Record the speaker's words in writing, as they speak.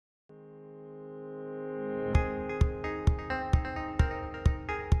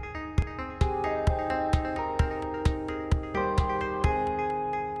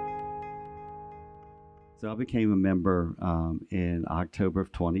So I became a member in October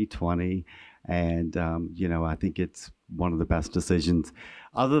of 2020, and I think it's one of the best decisions,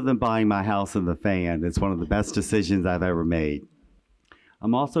 other than buying my house and the fan. It's one of the best decisions I've ever made.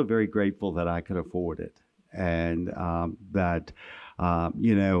 I'm also very grateful that I could afford it, and that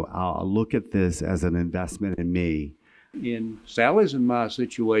I'll look at this as an investment in me. In Sally's and my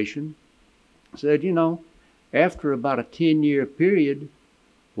situation, said, after about a 10-year period,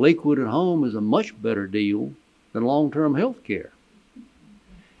 Lakewood at Home is a much better deal than long-term health care.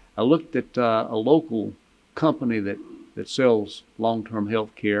 I looked at a local company that sells long-term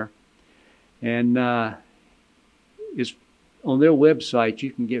health care, and it's on their website.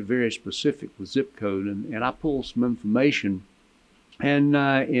 You can get very specific with zip code, and I pulled some information. And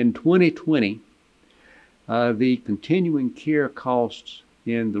in 2020, the continuing care costs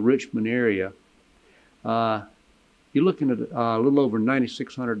in the Richmond area, you're looking at a little over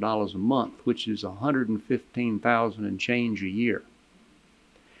 $9,600 a month, which is $115,000 and change a year.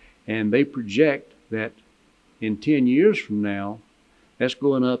 And they project that in 10 years from now, that's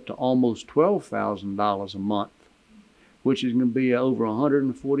going up to almost $12,000 a month, which is going to be over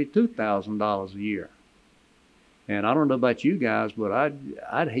 $142,000 a year. And I don't know about you guys, but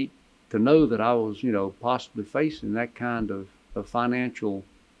I'd hate to know that I was, possibly facing that kind of financial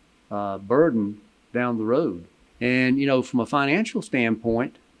burden down the road. And, from a financial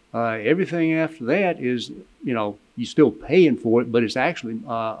standpoint, everything after that is, you're still paying for it, but it's actually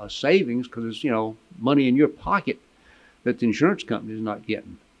a savings because it's, money in your pocket that the insurance company is not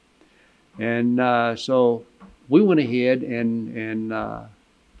getting. And so we went ahead and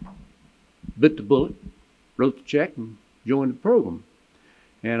bit the bullet, wrote the check, and joined the program.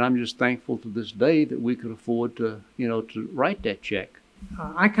 And I'm just thankful to this day that we could afford to, to write that check.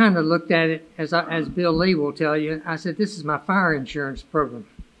 I kind of looked at it as Bill Lee will tell you. I said, this is my fire insurance program.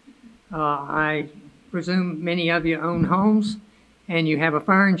 I presume many of you own homes, and you have a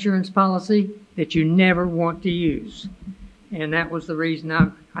fire insurance policy that you never want to use. And that was the reason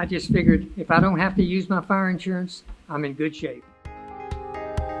I just figured if I don't have to use my fire insurance, I'm in good shape.